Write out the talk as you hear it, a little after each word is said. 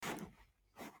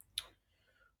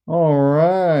All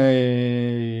right.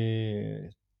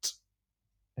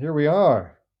 Here we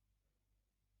are.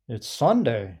 It's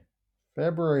Sunday,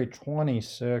 February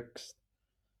 26th,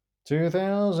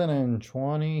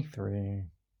 2023.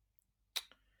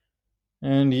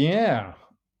 And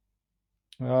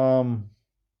um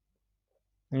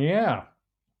yeah,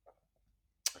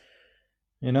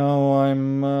 you know,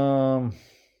 I'm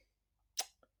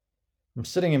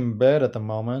sitting in bed at the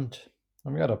moment.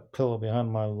 I've got a pillow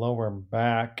behind my lower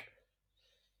back.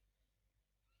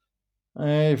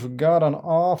 I've got an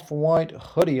off-white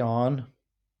hoodie on,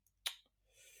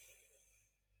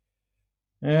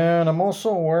 and I'm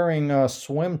also wearing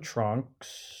swim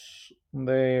trunks.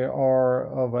 They are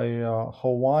of a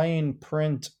Hawaiian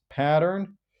print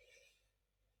pattern.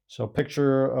 So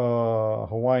picture a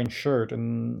Hawaiian shirt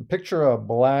and picture a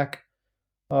black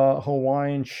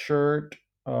Hawaiian shirt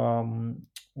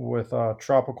with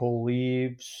tropical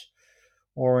leaves,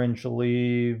 orange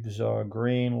leaves,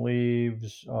 green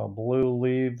leaves, blue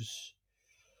leaves,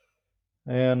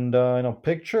 and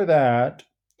picture that.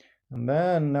 And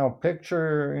then now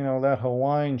picture, that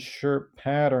Hawaiian shirt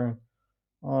pattern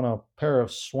on a pair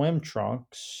of swim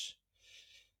trunks,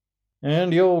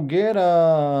 and you'll get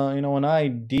an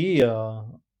idea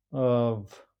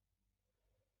of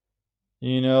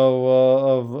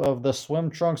of the swim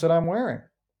trunks that I'm wearing.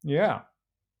 Yeah,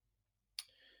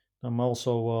 I'm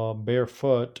also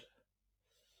barefoot,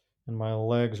 and my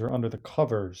legs are under the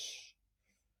covers,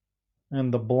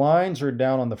 and the blinds are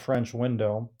down on the French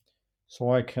window,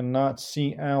 so I cannot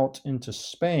see out into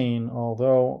Spain,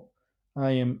 although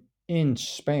I am in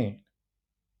Spain.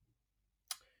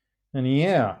 And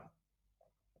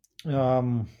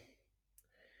um,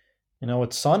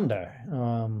 it's Sunday.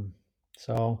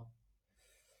 So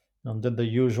did the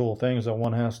usual things that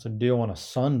one has to do on a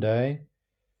Sunday,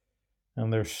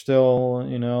 and there's still,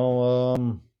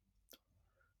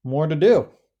 more to do.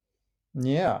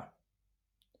 Yeah.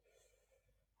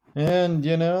 And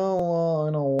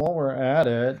while we're at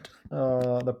it,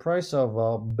 the price of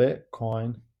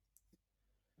Bitcoin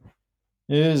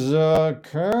is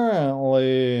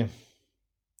currently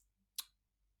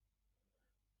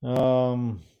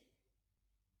um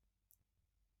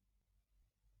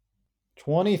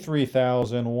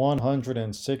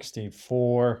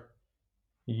 23,164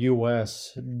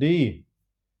 USD.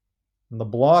 And the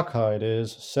block height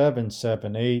is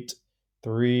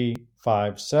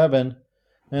 778357.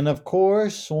 And of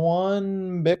course,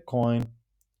 one Bitcoin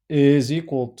is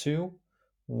equal to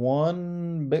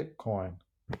one Bitcoin.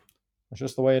 That's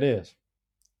just the way it is.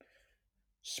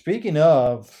 Speaking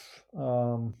of,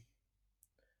 you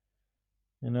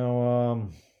know,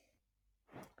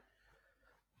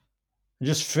 I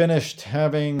just finished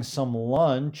having some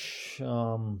lunch.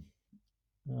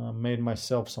 Made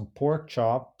myself some pork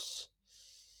chops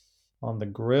on the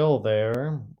grill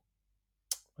there.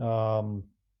 Um,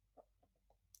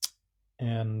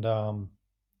 and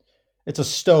It's a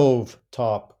stove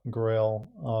top grill.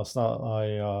 It's not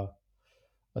a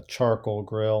charcoal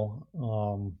grill.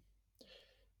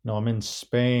 I'm in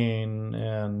Spain,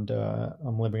 and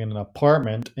I'm living in an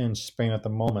apartment in Spain at the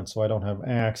moment, so I don't have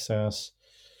access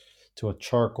to a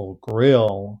charcoal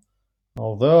grill.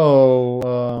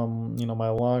 Although, my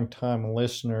longtime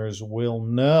listeners will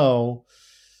know,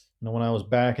 when I was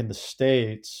back in the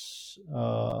States,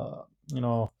 you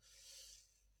know,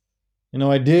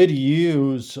 I did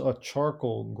use a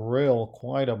charcoal grill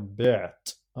quite a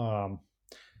bit. Not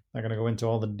going to go into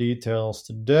all the details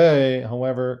today.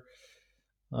 However,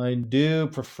 I do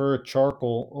prefer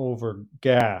charcoal over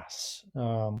gas.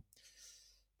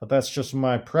 But that's just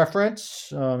my preference.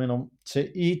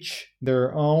 To each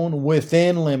their own,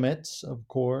 within limits, of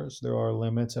course. There are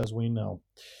limits, as we know.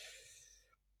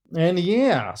 And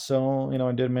so,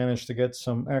 I did manage to get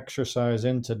some exercise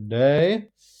in today.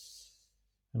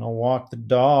 Walk the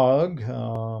dog.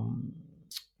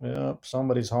 Yep,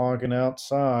 somebody's honking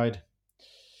outside.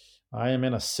 I am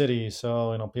in a city,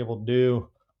 so people do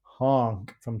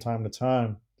honk from time to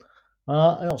time.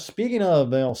 Speaking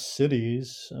of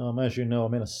cities, as you know,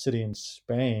 I'm in a city in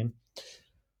Spain. I'm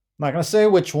not going to say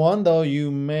which one, though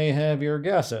you may have your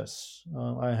guesses.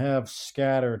 I have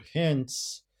scattered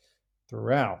hints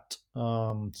throughout.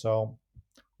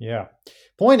 Yeah.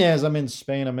 Point is, I'm in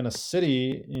Spain. I'm in a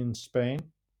city in Spain.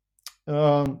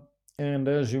 And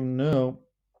as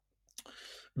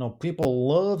people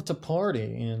love to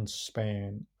party in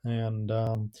Spain. And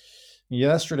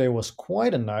yesterday was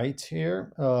quite a night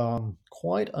here.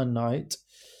 Quite a night.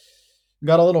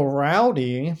 Got a little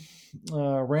rowdy,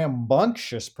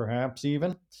 rambunctious, perhaps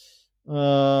even.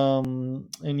 And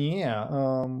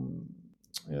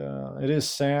it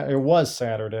is It was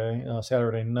Saturday,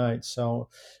 Saturday night, so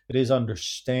it is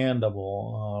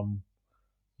understandable.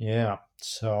 Yeah,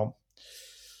 so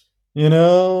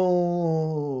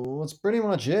that's pretty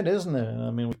much it, isn't it?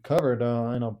 I mean, we covered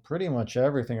pretty much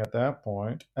everything at that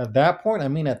point. At that point, I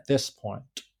mean, at this point,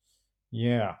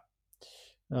 yeah.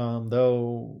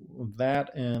 Though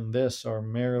that and this are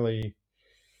merely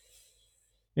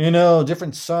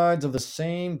different sides of the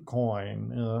same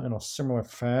coin in a similar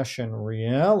fashion.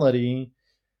 Reality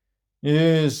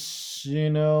is,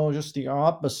 just the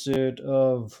opposite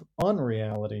of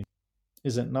unreality,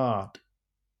 is it not?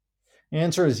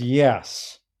 Answer is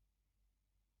yes.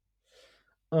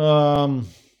 Um,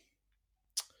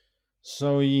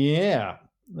 so yeah.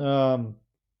 Um,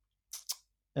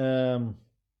 um,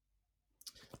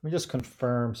 Let me just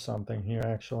confirm something here,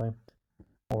 actually,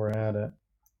 while we're at it.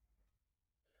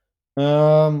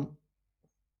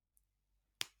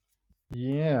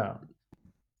 Yeah,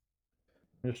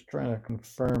 just trying to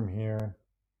confirm here.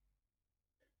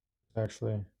 It's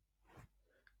actually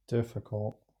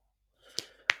difficult.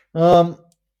 Um,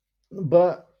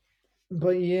 but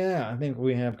yeah, I think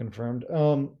we have confirmed.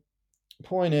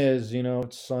 Point is,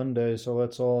 it's Sunday, so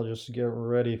let's all just get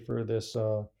ready for this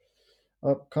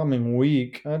upcoming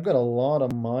week. I've got a lot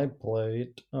on my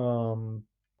plate.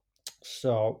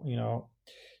 So,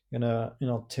 gonna,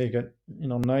 take it,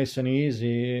 nice and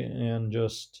easy and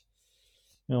just,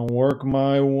 work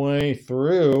my way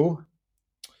through,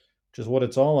 which is what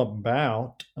it's all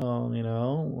about.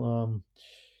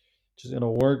 Just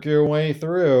gonna work your way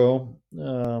through,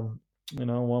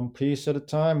 one piece at a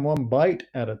time, one bite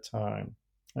at a time.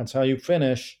 That's how you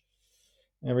finish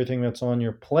everything that's on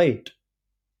your plate.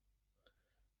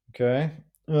 Okay.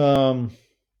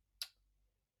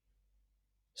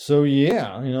 So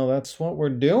yeah, that's what we're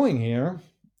doing here.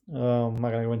 I'm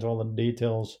not gonna go into all the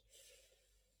details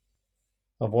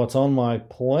of what's on my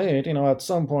plate. At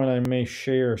some point I may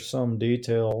share some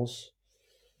details.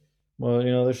 Well,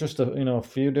 there's just a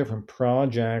few different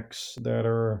projects that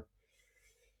are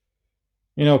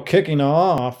kicking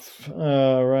off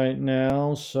right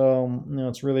now. So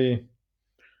it's really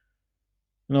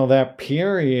that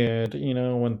period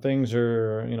when things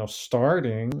are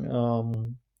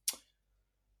starting.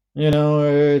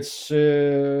 It's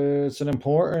an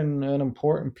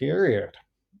important period.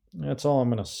 That's all I'm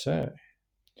gonna say.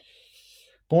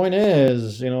 Point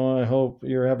is, I hope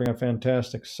you're having a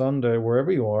fantastic Sunday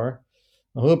wherever you are.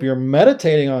 I hope you're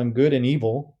meditating on good and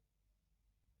evil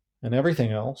and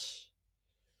everything else.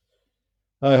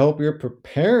 I hope you're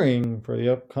preparing for the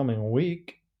upcoming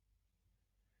week.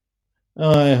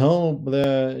 I hope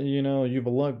that, you've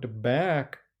looked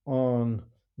back on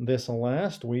this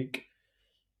last week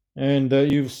and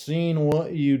that you've seen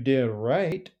what you did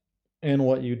right and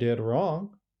what you did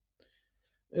wrong.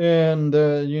 And,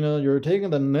 you're taking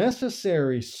the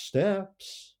necessary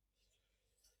steps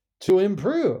to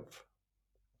improve.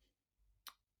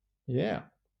 Yeah.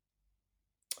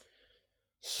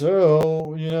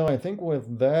 So, I think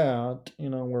with that,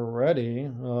 we're ready.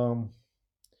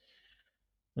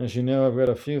 As you know, I've got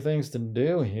a few things to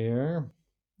do here,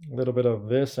 a little bit of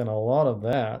this and a lot of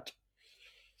that.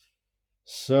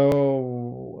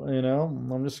 So,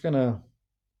 I'm just gonna,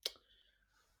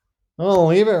 I'll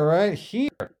leave it right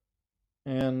here,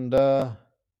 and I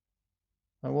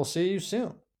will see you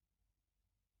soon.